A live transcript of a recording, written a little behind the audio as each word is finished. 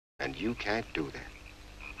And you can't do that.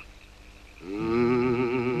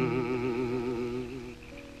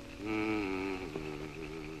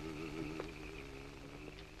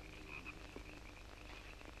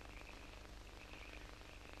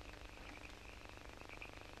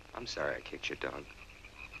 I'm sorry I kicked your dog.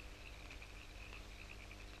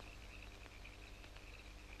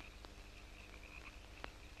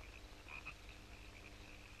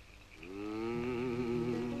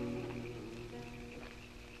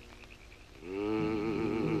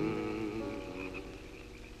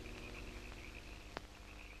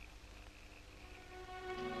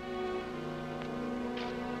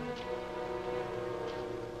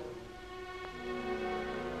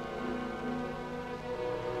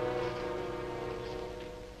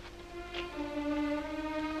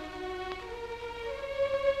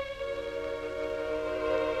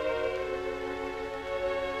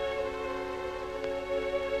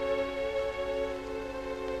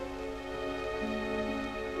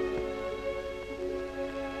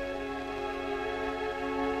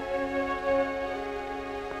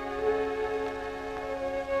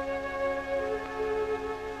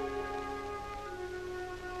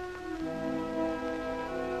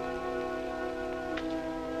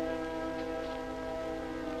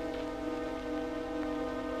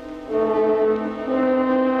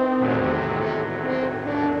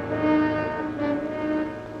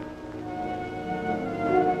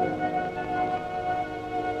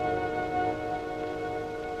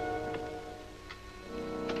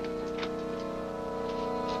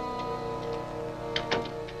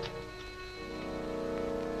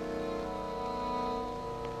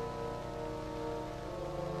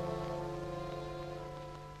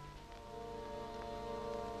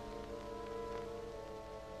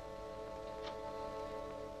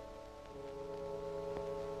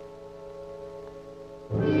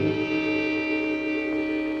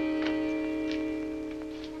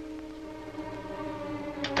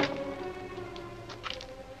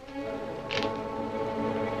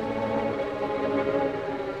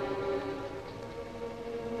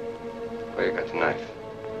 Where you got the knife?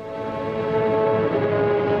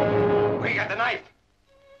 Where you got the knife?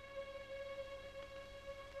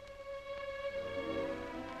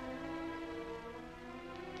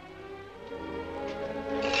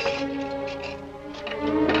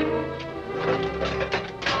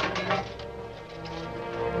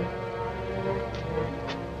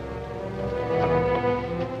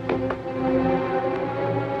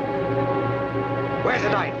 Where's the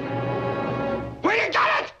knife? Where you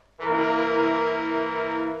got it?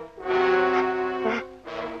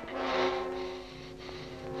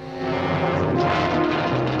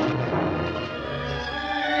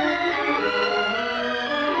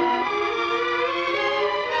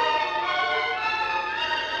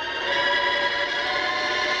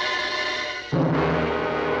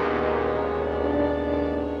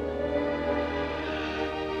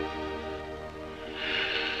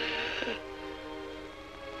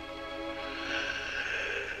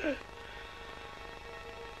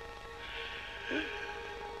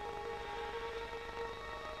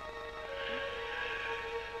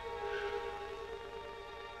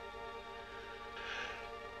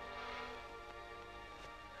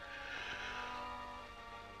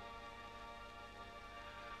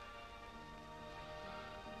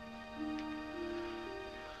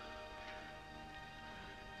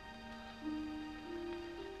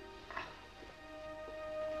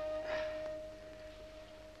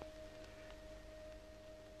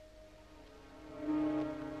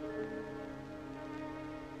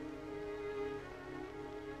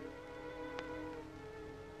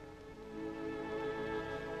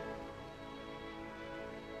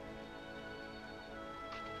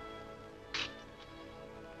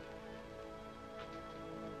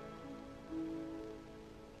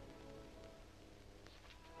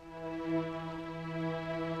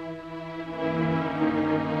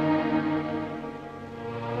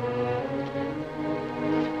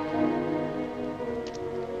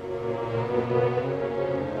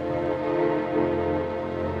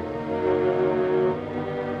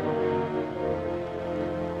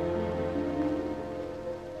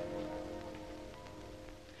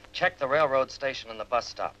 Check the railroad station and the bus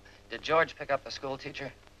stop. Did George pick up the school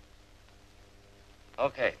teacher?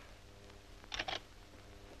 Okay.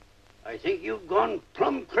 I think you've gone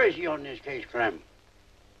plumb crazy on this case, Clem.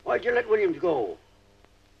 Why'd you let Williams go?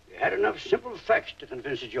 You had enough simple facts to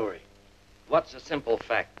convince a jury. What's a simple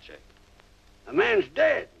fact, Jake? A man's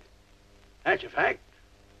dead. That's a fact.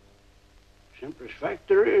 Simplest fact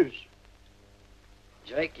there is.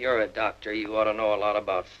 Jake, you're a doctor. You ought to know a lot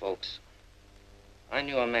about folks. I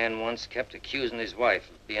knew a man once kept accusing his wife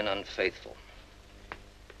of being unfaithful.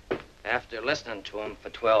 After listening to him for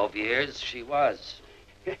 12 years, she was.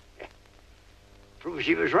 Proves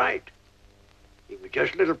he was right. He was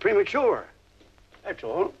just a little premature. That's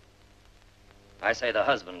all. I say the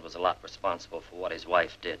husband was a lot responsible for what his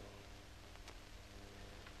wife did.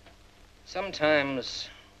 Sometimes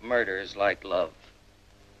murder's like love.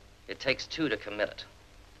 It takes two to commit it.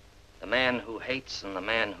 The man who hates and the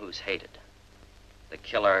man who's hated. The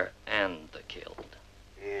killer and the killed.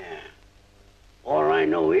 Yeah. All I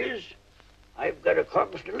know is I've got a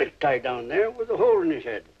corpus delicti down there with a hole in his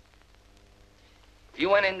head. If you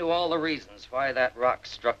went into all the reasons why that rock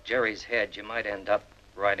struck Jerry's head, you might end up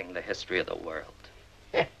writing the history of the world.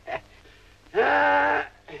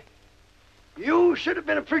 You should have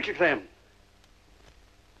been a preacher, Clem.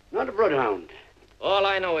 Not a bloodhound. All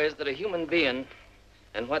I know is that a human being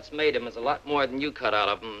and what's made him is a lot more than you cut out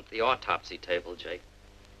of him at the autopsy table, Jake.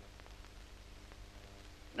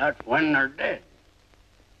 Not when they're dead.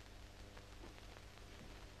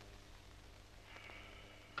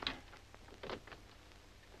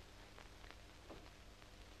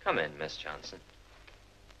 Come in, Miss Johnson.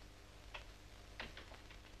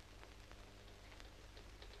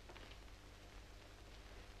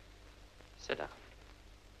 Sit down.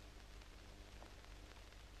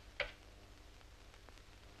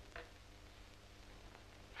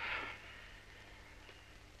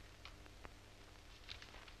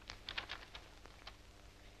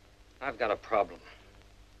 I've got a problem.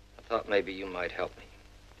 I thought maybe you might help me.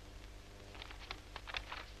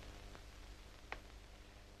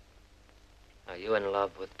 Are you in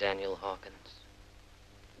love with Daniel Hawkins?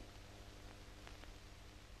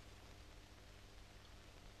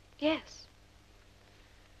 Yes.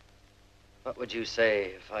 What would you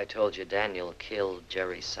say if I told you Daniel killed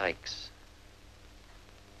Jerry Sykes?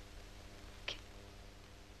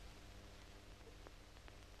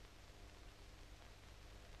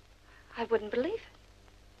 I wouldn't believe it.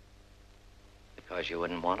 Because you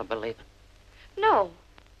wouldn't want to believe it? No.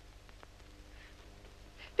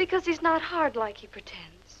 Because he's not hard like he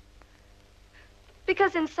pretends.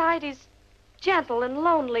 Because inside he's gentle and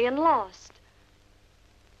lonely and lost.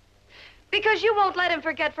 Because you won't let him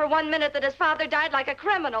forget for 1 minute that his father died like a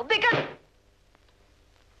criminal. Because...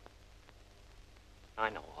 I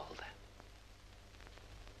know all that.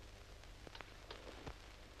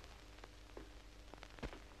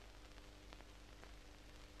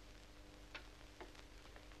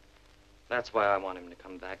 That's why I want him to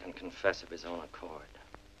come back and confess of his own accord.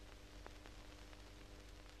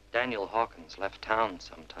 Daniel Hawkins left town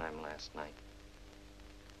sometime last night.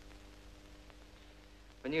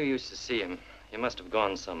 When you used to see him, you must have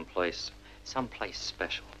gone someplace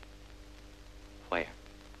special. Where?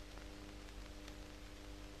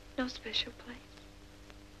 No special place.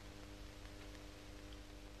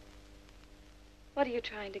 What are you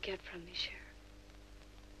trying to get from me, Sheriff?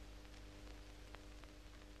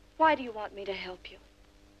 Why do you want me to help you?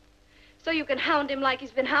 So you can hound him like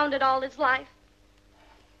he's been hounded all his life?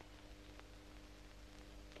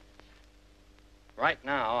 Right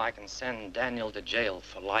now, I can send Daniel to jail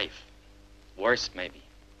for life. Worse, maybe.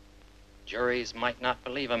 Juries might not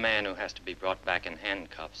believe a man who has to be brought back in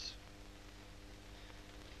handcuffs.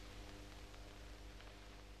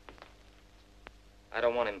 I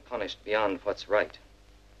don't want him punished beyond what's right.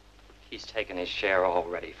 He's taken his share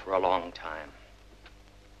already for a long time.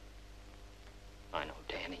 I know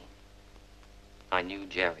Danny. I knew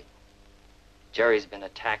Jerry. Jerry's been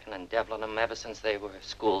attacking and deviling him ever since they were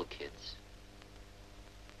school kids.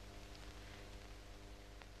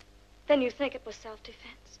 Then you think it was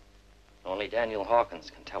self-defense? Only Daniel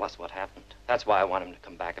Hawkins can tell us what happened. That's why I want him to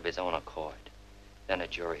come back of his own accord. Then a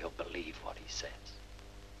jury will believe what he says.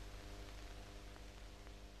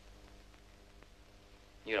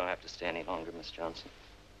 You don't have to stay any longer, Miss Johnson.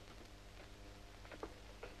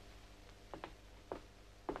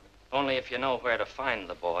 Only if you know where to find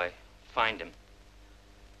the boy, find him.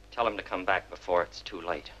 Tell him to come back before it's too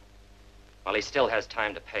late. While he still has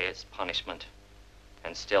time to pay his punishment,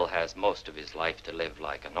 and still has most of his life to live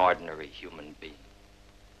like an ordinary human being.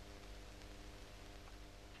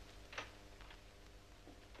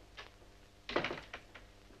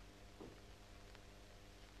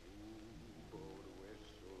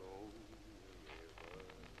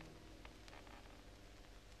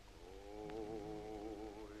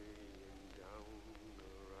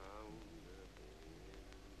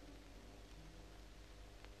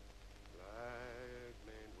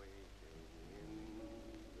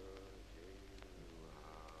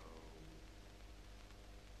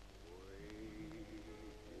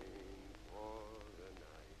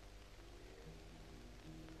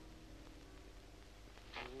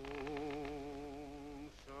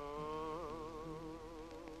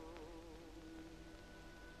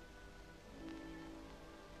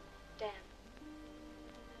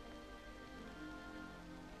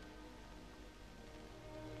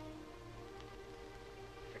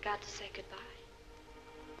 forgot to say goodbye.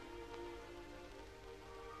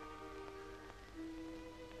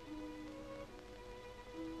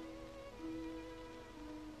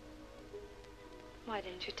 Why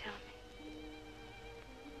didn't you tell me?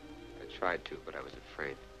 I tried to, but I was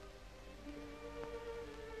afraid.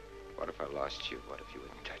 What if I lost you? What if you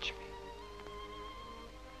wouldn't touch me?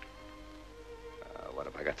 What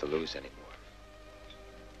if I got to lose anymore?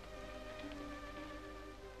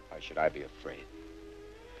 Why should I be afraid?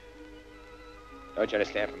 Don't you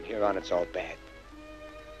understand? From here on, it's all bad.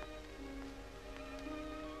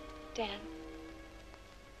 Dan.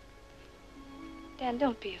 Dan,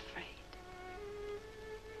 don't be afraid.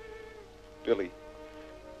 Billy.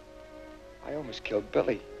 I almost killed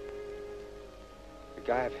Billy. The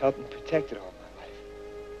guy I've helped and protected all my life.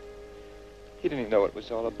 He didn't even know what it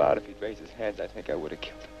was all about. If he'd raised his hands, I think I would have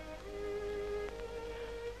killed him.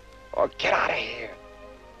 Oh, get out of here.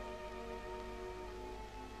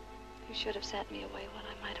 You should have sent me away when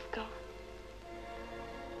I might have gone.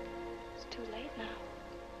 It's too late now.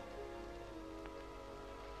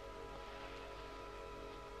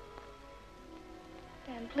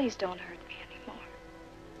 Dan, please don't hurt me anymore.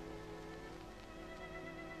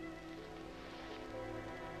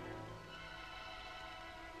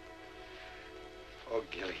 Oh,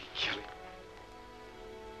 Gilly, Gilly.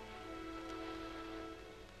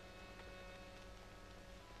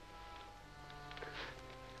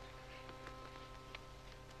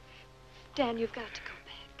 Dan, you've got to go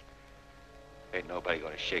back. Ain't nobody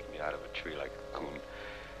gonna shake me out of a tree like a coon.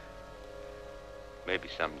 Maybe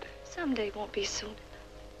someday. Someday won't be soon enough.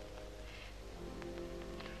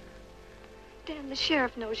 Dan, the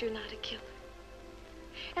sheriff knows you're not a killer.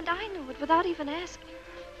 And I knew it without even asking.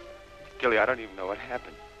 Gilly, I don't even know what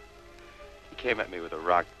happened. He came at me with a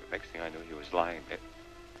rock. The next thing I knew, he was lying there.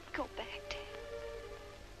 Go back, Dan.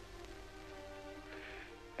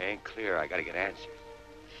 I ain't clear. I gotta get answers.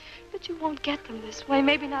 But you won't get them this way.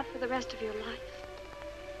 Maybe not for the rest of your life.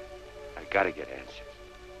 I gotta get answers.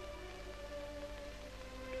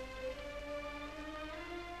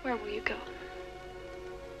 Where will you go?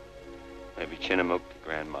 Maybe Chinook to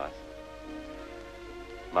Grandma's.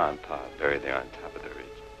 Ma and Pa buried there on top of the ridge.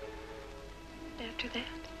 And after that?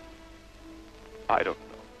 I don't know.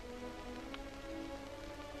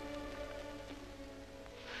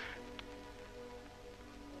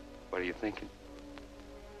 What are you thinking?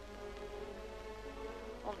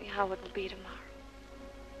 Only how it will be tomorrow.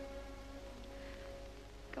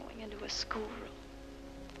 Going into a schoolroom.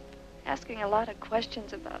 Asking a lot of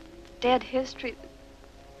questions about dead history.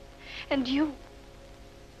 And you.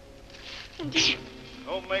 And you.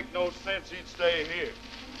 Don't make no sense he'd stay here.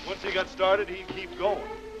 Once he got started, he'd keep going.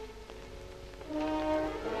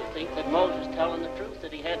 You think that Mose was telling the truth,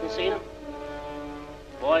 that he hadn't seen him?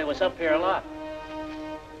 Boy was up here a lot.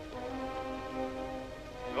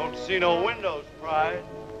 Don't see no windows, Pride.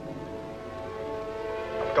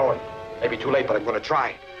 I'm going. Maybe too late, but I'm gonna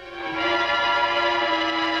try.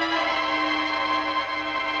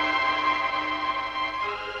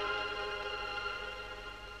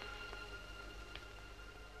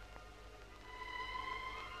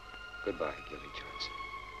 Goodbye, Gilly Johnson.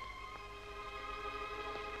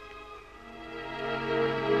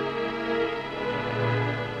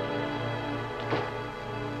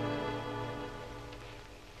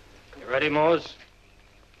 You ready, Mose?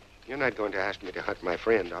 You're not going to ask me to hunt my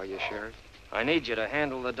friend, are you, Sheriff? I need you to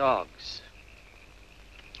handle the dogs.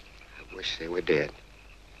 I wish they were dead.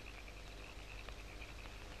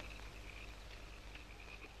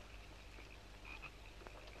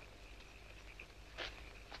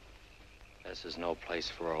 This is no place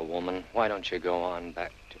for a woman. Why don't you go on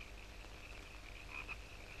back?